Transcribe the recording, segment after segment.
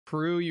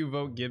crew, you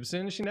vote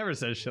Gibson. She never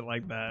says shit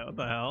like that. What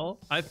the hell?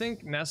 I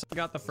think Nessa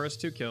got the first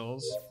 2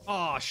 kills.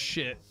 Oh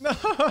shit. No.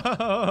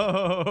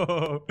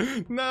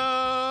 No.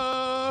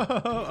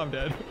 I'm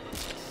dead.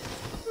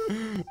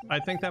 I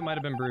think that might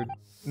have been Brood.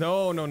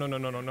 No.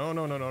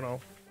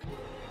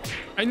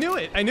 I knew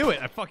it.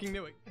 I fucking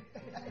knew it.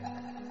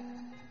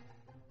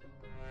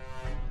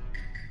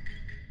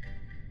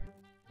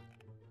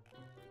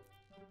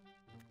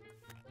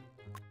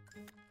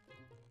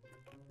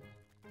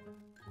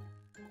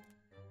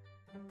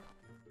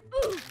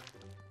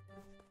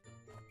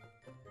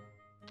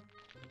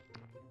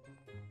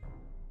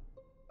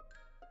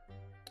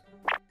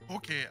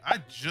 Okay, I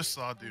just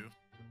saw Doo.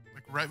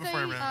 Like right before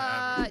I ran the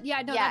ad.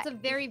 Yeah, no, that's a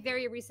very,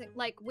 very recent,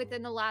 like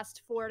within the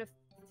last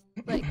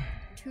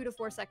 2 to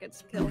 4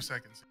 seconds kill. 2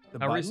 seconds.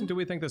 How recent do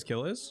we think this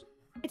kill is?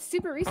 It's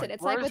super recent.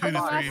 It's like 2 within the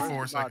to last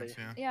 4 seconds,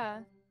 yeah.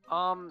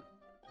 Yeah.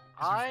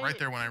 Right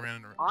there when I ran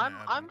into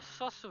I'm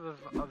sus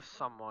of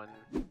someone.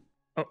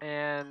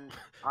 And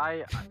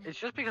it's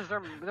just because their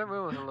move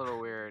was a little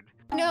weird.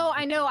 No,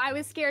 I know. I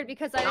was scared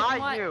because I didn't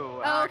want.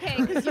 You, oh, okay,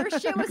 because your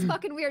shit was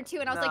fucking weird too,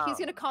 and I was like, he's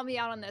gonna call me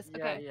out on this.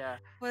 Yeah, okay. yeah.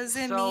 Was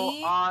it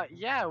me?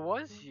 Yeah, it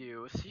was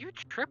you. So you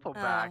triple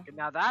back.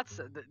 Now that's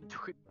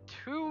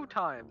 2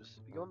 times.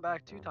 Going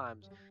back 2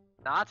 times.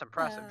 Now that's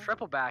impressive.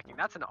 Triple backing.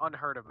 That's an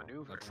unheard of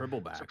maneuver.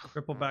 Triple back.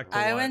 Triple back.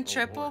 I went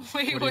triple.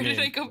 Wait, where did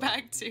I go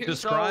back to?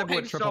 Describe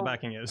what triple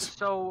backing is.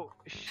 So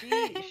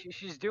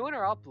she's doing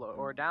her upload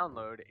or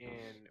download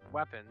in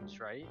weapons,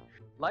 right?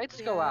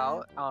 Lights go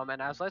out,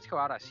 and as lights go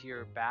out, I see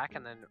her back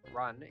and then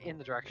run in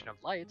the direction of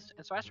lights,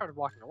 and so I started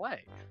walking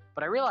away.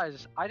 But I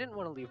realized I didn't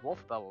want to leave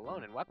Wolfbell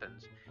alone in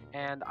weapons,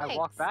 and I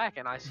walk back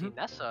and I see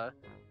Nessa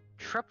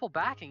triple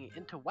backing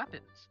into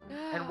weapons.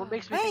 And what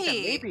makes me think that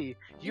maybe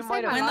you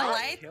might have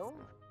gotten killed?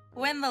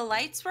 When the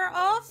lights were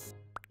off?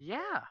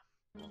 Yeah.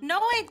 No,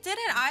 I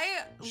didn't.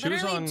 I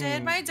literally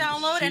did my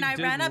download and I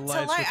ran up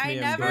to light. I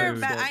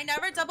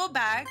never double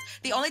backed.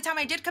 The only time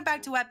I did come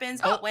back to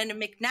weapons when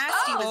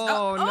McNasty was.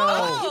 Oh no!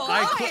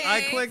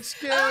 I clicked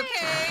skip.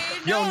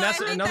 Okay. Yo,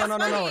 Nessa, no.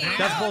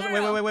 That's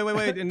bullshit.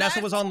 Wait. Nessa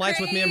was on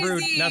lights with me and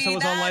Brood. Nessa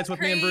was on lights with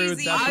me and Brood.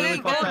 That's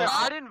really fucked up.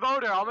 I didn't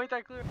vote her. I'll make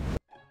that clear.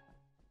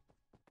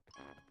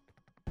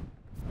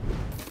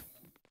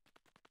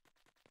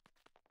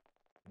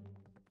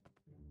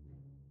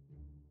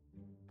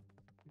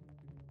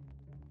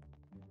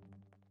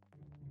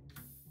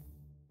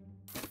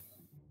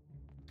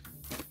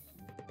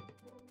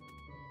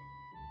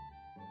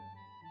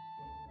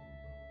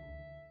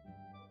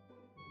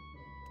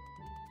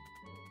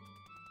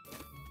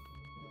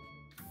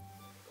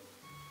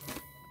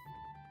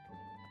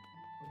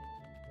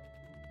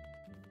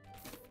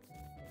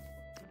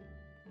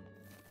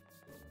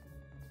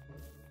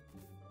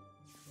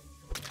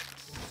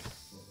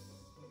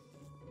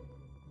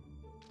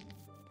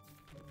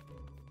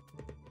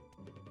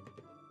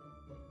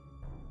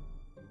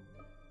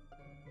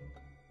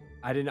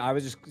 I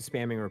was just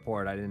spamming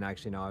report. I didn't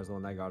actually know I was the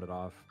one that got it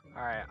off.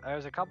 Alright,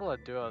 there's a couple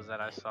of duos that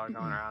I saw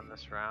going around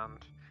this round.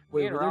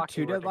 Wait, were there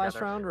 2 dead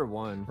last round or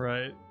 1?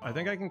 Right. I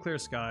think I can clear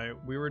Sky.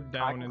 We were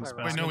down in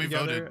specimen. Wait, no, we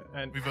together, voted.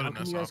 And we voted Nessa.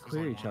 Nessa. You guys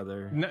clear each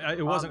other. No,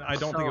 it wasn't. I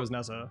don't think it was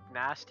Nessa.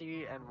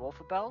 Nasty and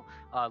Wolfabell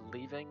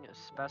leaving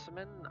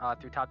Specimen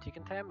through top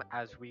Decontam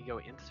as we go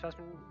into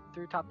Specimen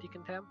through top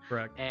Decontam.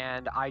 Correct.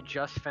 And I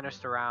just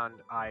finished the round.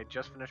 I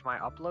just finished my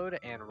upload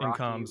and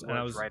Rocky comms, and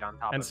I was right on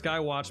top and of Sky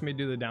watched me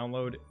do the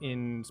download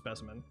in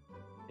Specimen.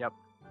 Yep.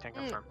 Can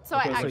confirm. So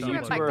I actually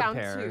went back down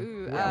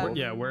to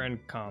yeah, we're in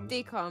comms.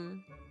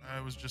 Decom. I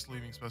was just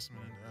leaving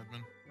Specimen in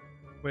admin.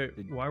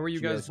 Wait, why were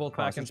you guys both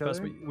back in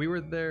Specimen? We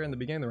were there in the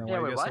beginning of the round. Why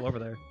are you guys still over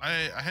there?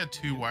 I had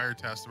 2 wire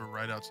tasks that were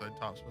right outside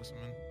top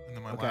Specimen, and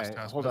then my last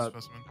task was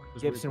Specimen.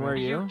 Gibson, where are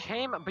you? You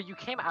came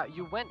out.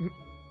 You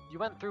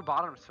went through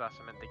bottom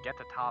Specimen to get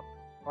the top,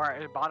 or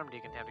bottom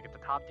Decontam to get the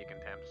top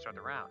Decontam to start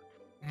the round.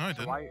 No, I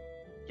didn't.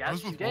 Yes, I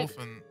was with Wolf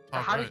and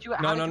top how right. did you?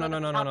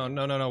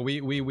 No.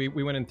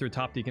 We went in through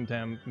top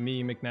Decontam.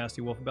 Me,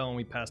 McNasty, Wolfbell, and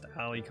we passed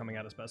Ali coming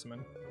out of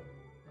Specimen.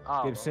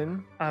 Oh.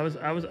 Gibson. I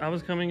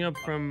was coming up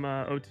from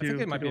O2. I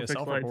think it might be a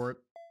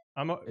self-report.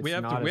 We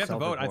have to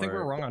vote. I think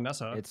we're wrong on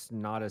Nessa. It's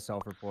not a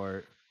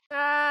self-report.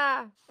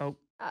 Ah. Oh.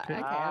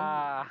 Okay.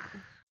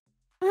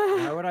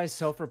 Why would I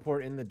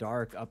self-report in the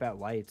dark up at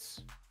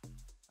lights?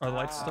 Our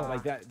lights still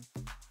like that.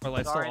 Our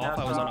lights still off.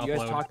 I was on upload. You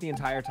guys talk the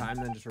entire time,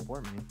 then just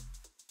report me.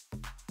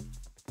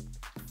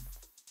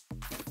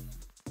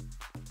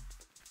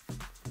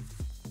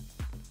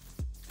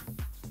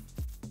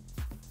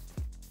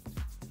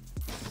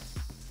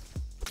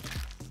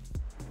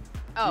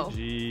 Oh.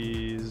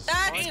 Jeez.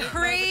 That's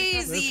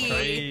crazy.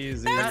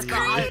 That's crazy.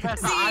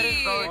 I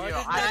didn't vote you.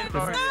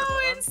 That's so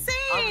insane.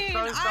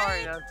 I'm so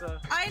sorry,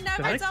 Nessa. I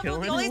never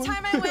doubled. The only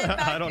time I went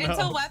back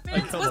into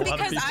weapons was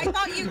because I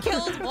thought you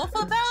killed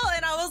Wolfabell,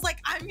 and I was like,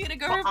 I'm gonna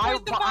go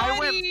report the body. I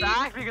went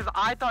back because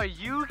I thought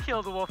you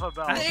killed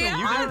Wolfabell. Actually,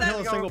 you didn't kill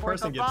a single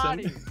person, Gibson.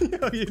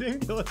 You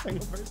didn't kill a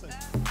single person.